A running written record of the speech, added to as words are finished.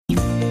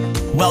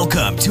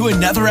Welcome to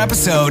another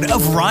episode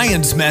of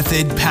Ryan's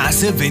Method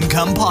Passive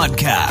Income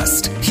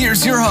Podcast.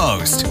 Here's your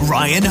host,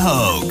 Ryan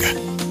Hogue.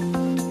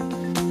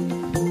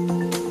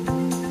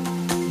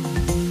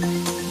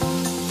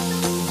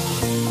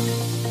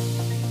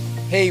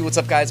 Hey, what's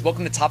up guys?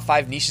 Welcome to Top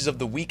 5 Niches of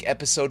the Week,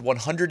 episode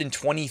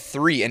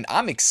 123. And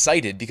I'm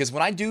excited because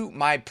when I do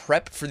my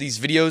prep for these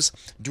videos,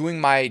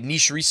 doing my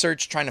niche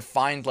research, trying to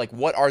find like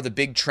what are the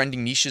big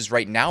trending niches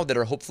right now that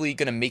are hopefully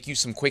going to make you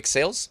some quick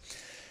sales,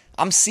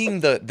 I'm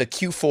seeing the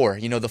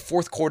Q4, the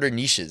fourth quarter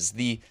niches,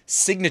 the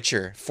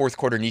signature fourth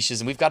quarter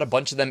niches. And we've got a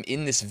bunch of them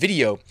in this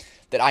video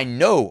that I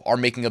know are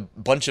making a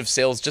bunch of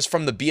sales just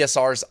from the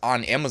BSRs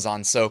on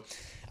Amazon. So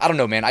I don't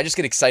know, man. I just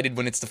get excited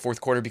when it's the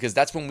fourth quarter because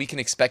that's when we can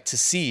expect to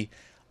see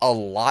a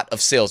lot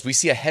of sales. We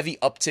see a heavy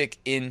uptick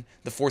in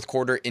the fourth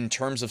quarter in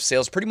terms of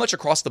sales pretty much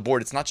across the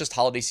board. It's not just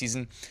holiday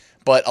season,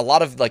 but a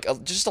lot of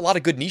just a lot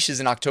of good niches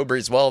in October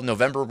as well.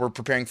 November, we're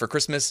preparing for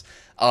Christmas.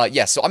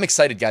 So I'm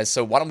excited, guys.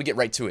 So why don't we get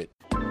right to it?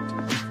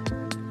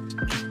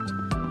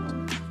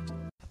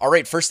 All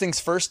right, first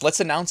things first, let's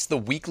announce the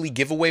weekly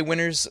giveaway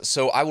winners.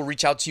 So I will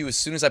reach out to you as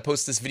soon as I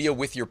post this video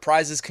with your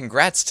prizes.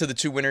 Congrats to the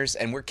two winners,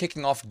 and we're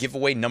kicking off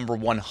giveaway number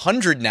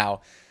 100 now.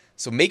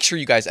 So make sure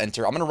you guys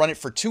enter. I'm going to run it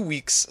for 2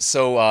 weeks.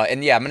 So,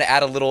 I'm going to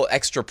add a little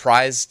extra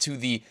prize to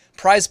the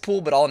prize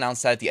pool, but I'll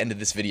announce that at the end of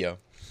this video.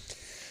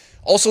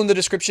 Also in the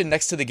description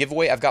next to the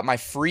giveaway, I've got my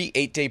free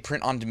 8-day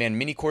print-on-demand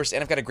mini course,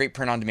 and I've got a great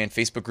print-on-demand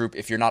Facebook group.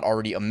 If you're not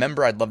already a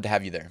member, I'd love to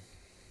have you there.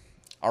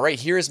 All right,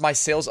 here is my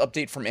sales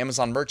update from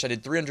Amazon Merch. I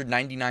did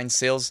 399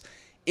 sales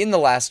in the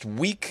last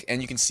week,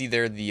 and you can see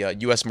there the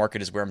US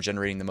market is where I'm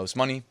generating the most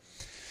money.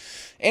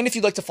 And if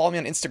you'd like to follow me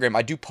on Instagram,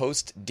 I do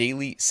post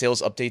daily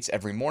sales updates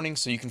every morning,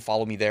 so you can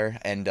follow me there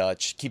and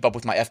keep up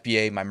with my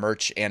FBA, my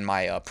merch, and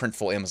my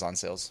Printful Amazon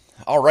sales.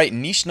 All right,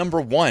 niche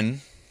number 1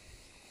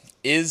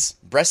 is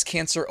Breast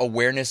Cancer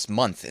Awareness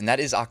Month, and that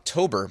is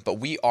October, but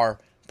we are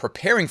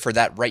preparing for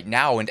that right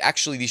now, and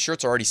actually these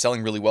shirts are already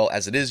selling really well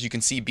as it is. You can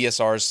see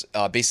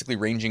BSRs basically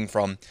ranging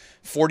from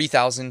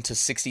 40,000 to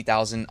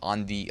 60,000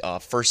 on the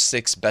first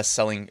 6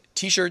 best-selling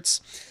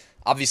t-shirts.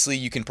 Obviously,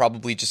 you can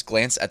probably just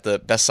glance at the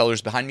best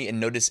sellers behind me and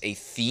notice a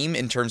theme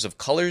in terms of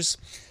colors.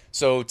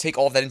 So take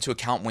all of that into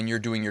account when you're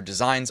doing your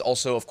designs.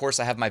 Also, of course,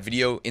 I have my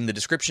video in the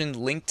description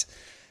linked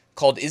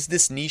called Is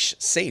This Niche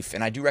Safe?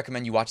 And I do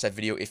recommend you watch that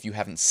video if you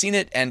haven't seen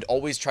it, and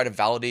always try to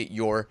validate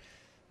your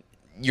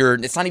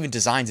it's not even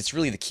designs, it's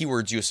really the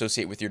keywords you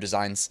associate with your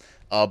designs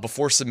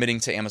before submitting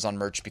to Amazon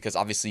Merch, because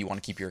obviously you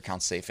want to keep your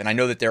account safe. And I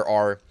know that there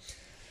are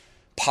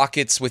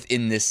pockets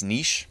within this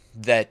niche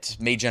that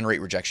may generate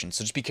rejection.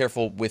 So just be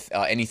careful with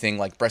anything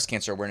like breast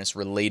cancer awareness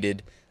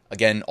related.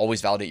 Again,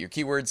 always validate your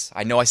keywords.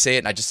 I know I say it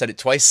and I just said it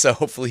twice, so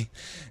hopefully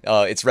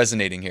it's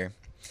resonating here.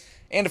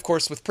 And of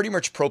course, with Pretty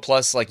Merch Pro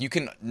Plus, like you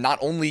can not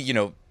only,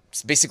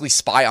 basically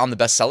spy on the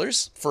best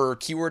sellers for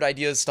keyword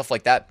ideas, stuff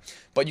like that,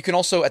 but you can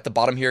also at the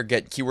bottom here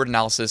get keyword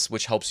analysis,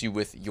 which helps you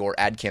with your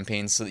ad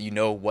campaigns so that you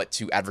know what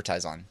to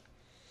advertise on.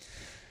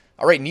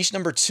 All right, niche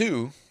number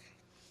 2,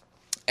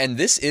 and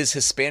this is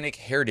Hispanic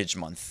Heritage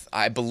Month.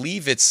 I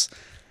believe isn't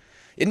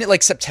it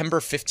like September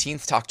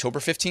 15th to October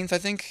 15th, I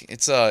think?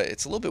 It's a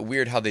little bit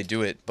weird how they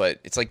do it, but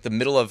it's like the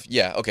middle of,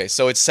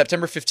 so it's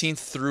September 15th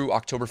through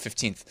October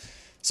 15th.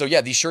 So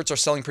yeah, these shirts are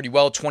selling pretty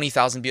well.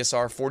 20,000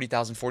 BSR,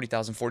 40,000,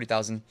 40,000,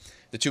 40,000.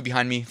 The two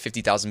behind me,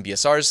 50,000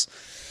 BSRs.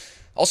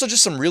 Also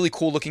just some really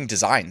cool looking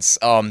designs.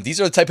 These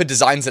are the type of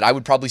designs that I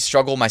would probably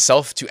struggle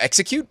myself to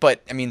execute,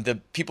 but I mean,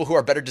 the people who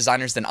are better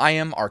designers than I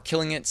am are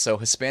killing it. So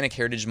Hispanic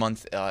Heritage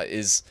Month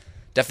is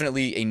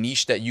definitely a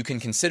niche that you can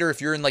consider if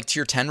you're in like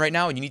tier 10 right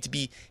now, and you need to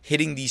be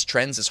hitting these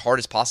trends as hard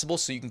as possible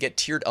so you can get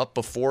tiered up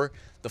before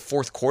the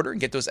fourth quarter and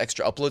get those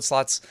extra upload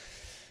slots.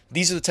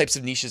 These are the types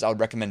of niches I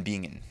would recommend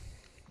being in.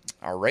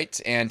 All right,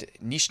 and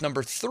niche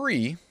number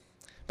 3,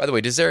 by the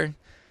way,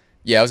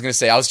 I was going to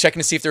say, I was checking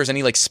to see if there was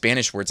any like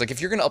Spanish words. Like if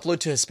you're going to upload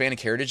to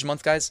Hispanic Heritage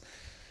Month, guys,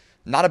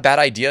 not a bad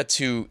idea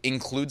to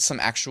include some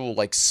actual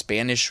like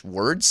Spanish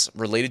words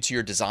related to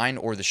your design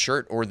or the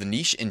shirt or the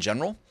niche in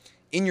general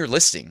in your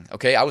listing,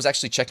 okay? I was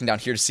actually checking down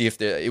here to see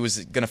if it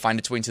was going to find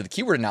its way into the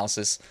keyword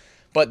analysis,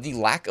 but the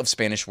lack of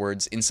Spanish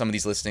words in some of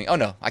these listings, oh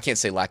no, I can't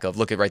say lack of,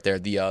 look at right there,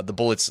 the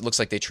bullets, looks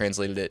like they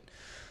translated it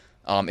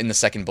in the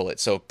second bullet,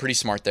 so pretty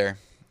smart there.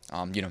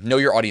 Know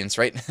your audience,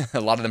 right?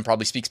 A lot of them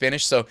probably speak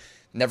Spanish, so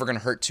never going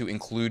to hurt to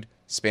include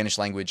Spanish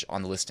language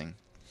on the listing.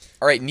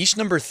 All right, niche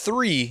number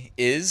 3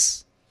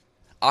 is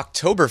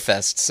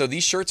Oktoberfest. So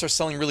these shirts are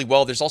selling really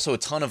well. There's also a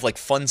ton of like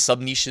fun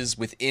sub niches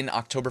within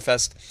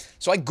Oktoberfest.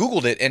 So I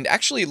Googled it, and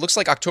actually it looks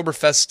like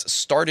Oktoberfest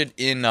started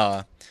in,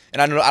 and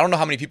I don't know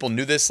how many people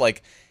knew this.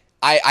 Like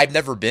I've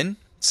never been,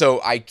 so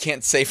I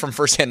can't say from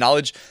firsthand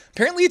knowledge.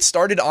 Apparently it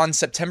started on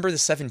September the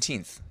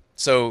 17th.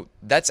 So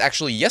that's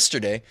actually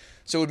yesterday.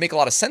 So it would make a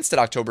lot of sense that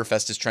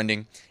Oktoberfest is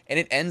trending, and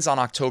it ends on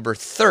October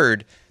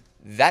 3rd.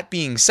 That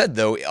being said,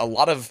 though, a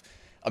lot of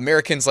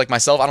Americans like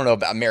myself, I don't know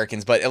about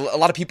Americans, but a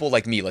lot of people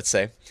like me, let's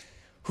say,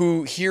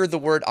 who hear the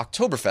word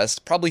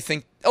Oktoberfest probably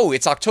think, oh,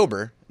 it's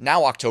October.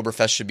 Now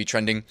Oktoberfest should be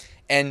trending.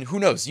 And who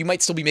knows, you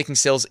might still be making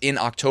sales in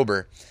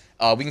October.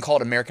 We can call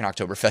it American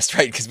Oktoberfest,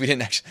 right? Because we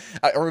didn't actually,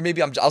 or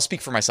maybe I'll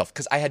speak for myself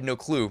because I had no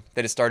clue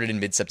that it started in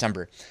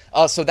mid-September.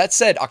 So that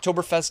said,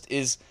 Oktoberfest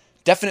is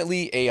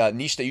definitely a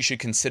niche that you should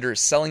consider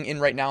selling in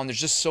right now. And there's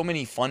just so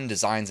many fun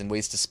designs and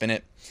ways to spin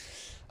it.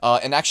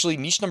 And actually,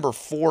 niche number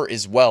 4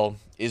 as well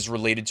is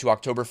related to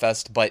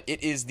Oktoberfest, but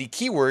it is the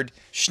keyword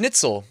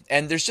schnitzel.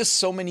 And there's just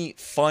so many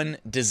fun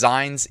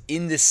designs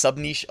in this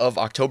sub-niche of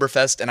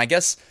Oktoberfest. And I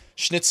guess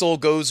schnitzel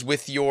goes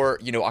with your,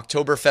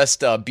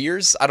 Oktoberfest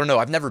beers. I don't know.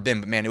 I've never been,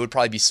 but man, it would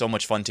probably be so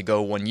much fun to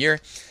go one year.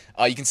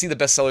 You can see the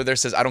bestseller there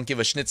says, I don't give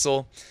a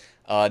schnitzel.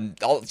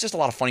 Just a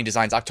lot of funny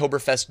designs.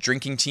 Oktoberfest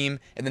drinking team.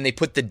 And then they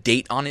put the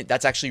date on it.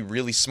 That's actually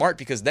really smart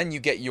because then you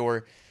get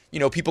your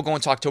people going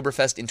to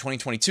Oktoberfest in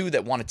 2022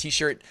 that want a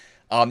t-shirt.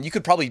 You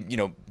could probably,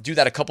 do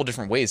that a couple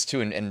different ways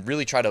too and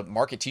really try to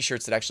market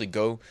t-shirts that actually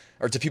go,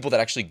 or to people that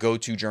actually go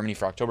to Germany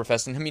for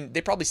Oktoberfest. And I mean,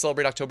 they probably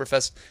celebrate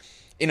Oktoberfest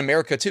in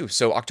America too.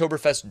 So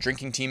Oktoberfest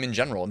drinking team in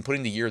general and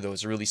putting the year though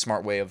is a really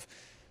smart way of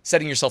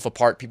setting yourself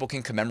apart. People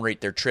can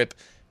commemorate their trip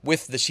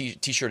with the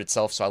t-shirt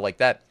itself. So I like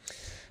that.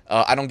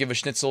 I don't give a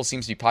schnitzel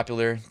seems to be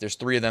popular. There's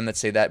 3 of them that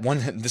say that.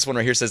 This one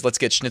right here says, let's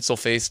get schnitzel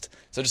faced.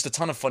 So just a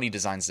ton of funny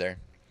designs there.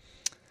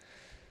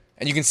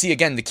 And you can see,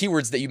 again, the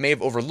keywords that you may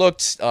have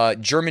overlooked,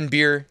 German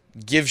beer,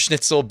 give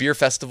schnitzel, beer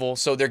festival.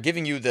 So they're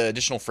giving you the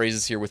additional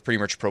phrases here with Pretty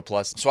Merch Pro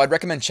Plus. So I'd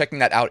recommend checking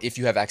that out if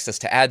you have access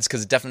to ads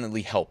because it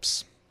definitely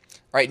helps.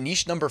 All right,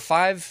 niche number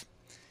 5.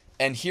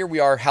 And here we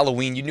are,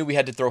 Halloween. You knew we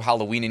had to throw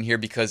Halloween in here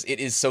because it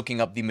is soaking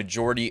up the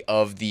majority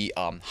of the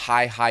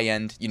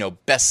high-end,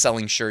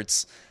 best-selling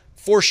shirts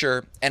for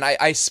sure. And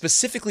I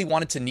specifically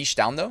wanted to niche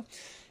down, though,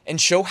 and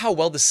show how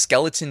well the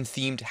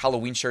skeleton-themed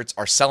Halloween shirts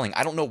are selling.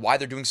 I don't know why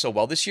they're doing so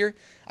well this year.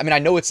 I mean, I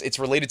know it's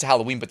related to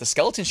Halloween, but the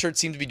skeleton shirts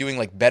seem to be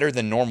doing better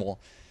than normal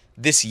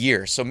this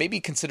year. So maybe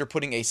consider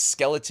putting a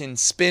skeleton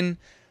spin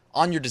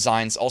on your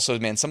designs. Also,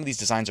 man, some of these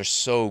designs are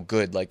so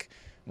good.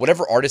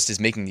 Whatever artist is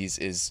making these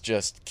is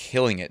just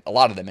killing it. A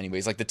lot of them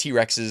anyways. The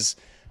T-Rexes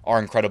are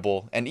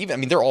incredible. And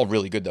even, they're all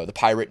really good though.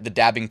 The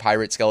dabbing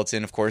pirate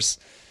skeleton, of course.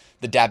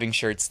 The dabbing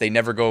shirts, they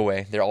never go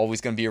away. They're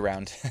always going to be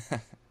around.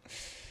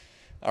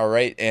 All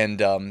right,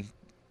 and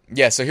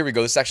yeah, so here we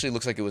go. This actually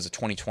looks like it was a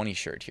 2020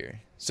 shirt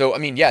here. So,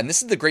 yeah, and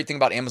this is the great thing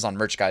about Amazon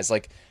merch, guys.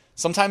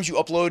 Sometimes you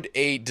upload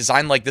a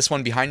design like this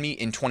one behind me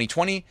in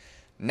 2020.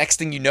 Next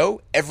thing you know,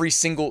 every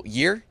single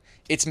year,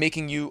 it's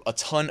making you a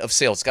ton of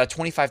sales. It's got a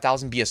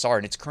 25,000 BSR,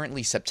 and it's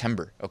currently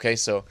September, okay?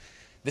 So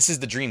this is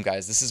the dream,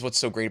 guys. This is what's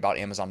so great about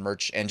Amazon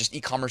merch and just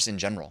e-commerce in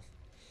general.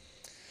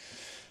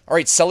 All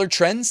right, seller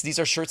trends. These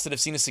are shirts that have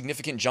seen a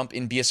significant jump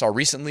in BSR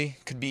recently.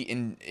 Could be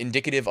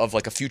indicative of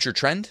a future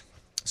trend.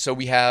 So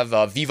we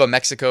have Viva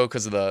Mexico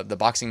because of the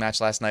boxing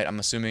match last night, I'm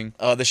assuming.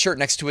 The shirt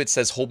next to it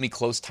says, Hold Me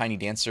Close, Tiny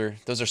Dancer.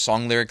 Those are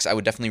song lyrics. I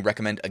would definitely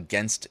recommend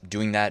against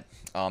doing that.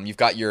 You've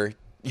got your,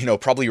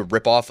 probably a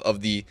ripoff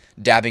of the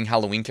dabbing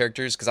Halloween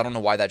characters because I don't know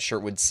why that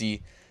shirt would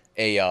see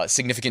a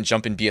significant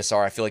jump in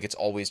BSR. I feel like it's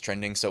always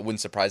trending, so it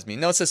wouldn't surprise me.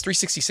 No, it says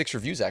 366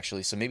 reviews,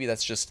 actually. So maybe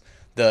that's just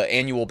the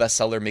annual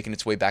bestseller making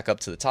its way back up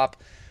to the top.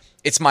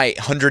 It's my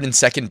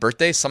 102nd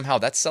birthday. Somehow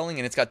that's selling,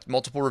 and it's got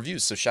multiple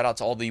reviews. So shout out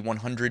to all the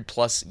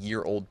 100-plus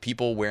year-old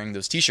people wearing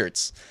those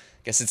T-shirts.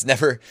 Guess it's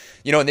never,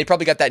 and they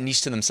probably got that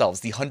niche to themselves,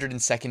 the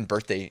 102nd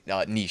birthday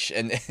niche.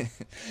 And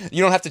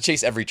you don't have to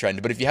chase every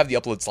trend, but if you have the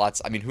upload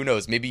slots, who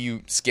knows? Maybe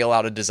you scale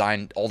out a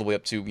design all the way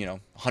up to,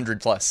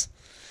 100-plus.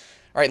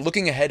 All right,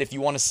 looking ahead, if you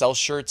want to sell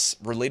shirts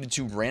related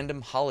to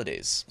random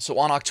holidays. So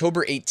on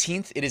October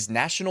 18th, it is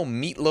National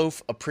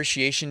Meatloaf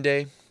Appreciation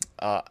Day.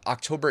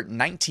 October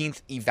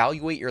 19th,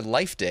 Evaluate Your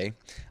Life Day.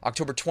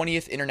 October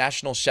 20th,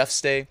 International Chef's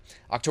Day.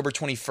 October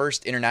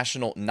 21st,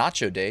 International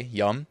Nacho Day.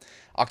 Yum.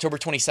 October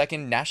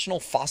 22nd, National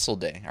Fossil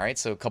Day. All right,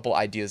 so a couple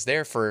ideas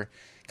there for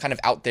kind of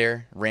out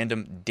there,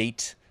 random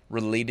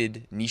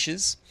date-related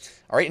niches.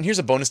 All right, and here's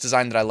a bonus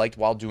design that I liked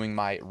while doing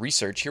my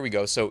research. Here we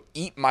go. So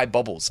Eat My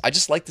Bubbles. I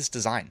just like this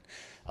design.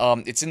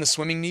 It's in the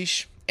swimming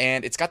niche,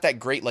 and it's got that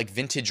great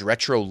vintage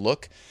retro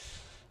look.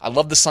 I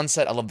love the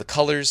sunset. I love the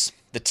colors.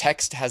 The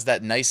text has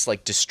that nice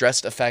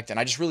distressed effect, and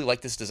I just really like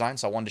this design,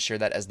 so I wanted to share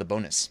that as the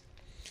bonus.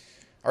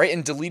 All right,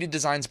 and deleted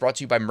designs brought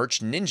to you by Merch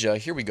Ninja.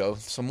 Here we go.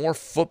 Some more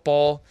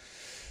football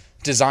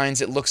designs,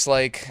 it looks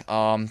like.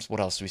 What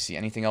else do we see?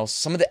 Anything else?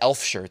 Some of the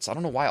elf shirts. I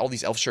don't know why all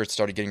these elf shirts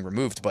started getting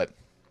removed, but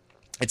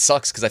it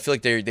sucks because I feel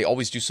like they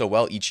always do so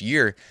well each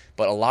year,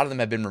 but a lot of them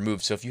have been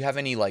removed. So if you have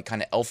any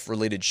kind of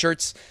elf-related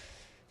shirts,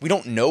 we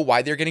don't know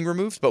why they're getting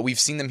removed, but we've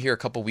seen them here a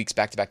couple weeks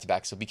back to back to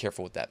back, so be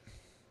careful with that.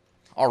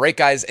 All right,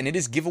 guys, and it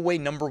is giveaway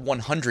number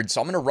 100.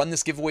 So I'm going to run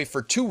this giveaway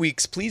for 2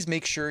 weeks. Please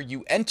make sure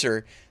you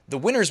enter. The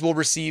winners will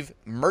receive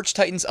Merch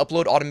Titans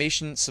Upload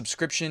Automation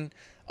subscription,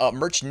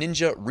 Merch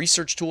Ninja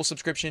Research Tool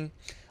subscription,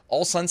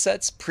 All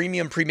Sunsets,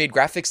 premium pre-made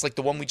graphics like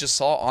the one we just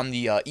saw on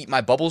the Eat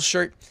My Bubbles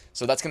shirt.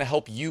 So that's going to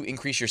help you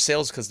increase your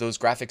sales because those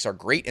graphics are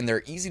great and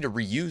they're easy to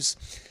reuse.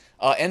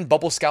 And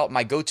Bubble Scout,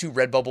 my go-to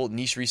Redbubble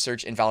niche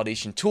research and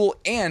validation tool.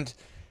 And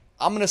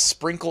I'm going to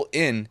sprinkle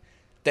in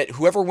that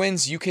whoever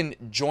wins, you can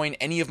join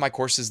any of my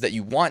courses that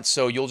you want.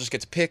 So you'll just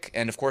get to pick.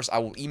 And of course, I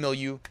will email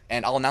you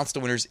and I'll announce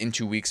the winners in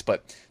 2 weeks.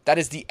 But that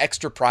is the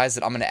extra prize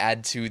that I'm going to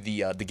add to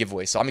the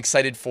giveaway. So I'm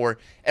excited for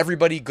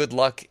everybody. Good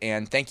luck.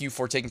 And thank you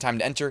for taking time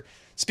to enter.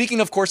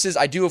 Speaking of courses,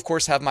 I do, of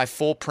course, have my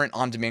full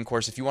print-on-demand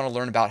course. If you want to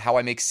learn about how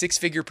I make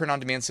six-figure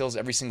print-on-demand sales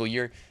every single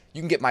year,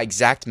 you can get my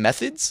exact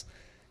methods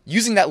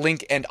using that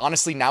link. And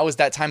honestly, now is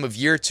that time of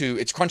year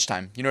it's crunch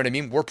time. You know what I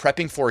mean? We're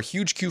prepping for a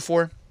huge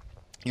Q4.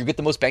 You get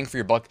the most bang for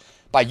your buck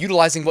by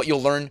utilizing what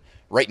you'll learn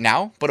right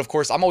now. But of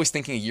course, I'm always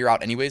thinking a year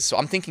out anyways. So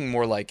I'm thinking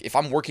more like if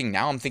I'm working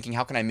now, I'm thinking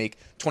how can I make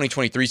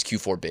 2023's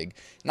Q4 big?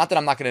 Not that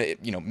I'm not going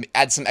to,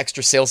 add some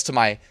extra sales to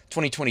my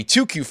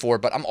 2022 Q4,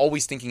 but I'm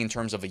always thinking in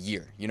terms of a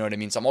year. You know what I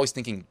mean? So I'm always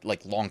thinking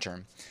like long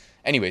term.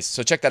 Anyways,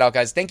 so check that out,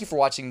 guys. Thank you for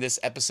watching this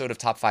episode of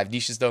Top 5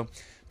 Niches, though.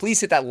 Please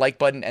hit that like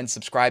button and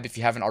subscribe if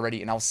you haven't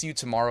already, and I'll see you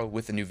tomorrow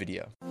with a new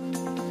video.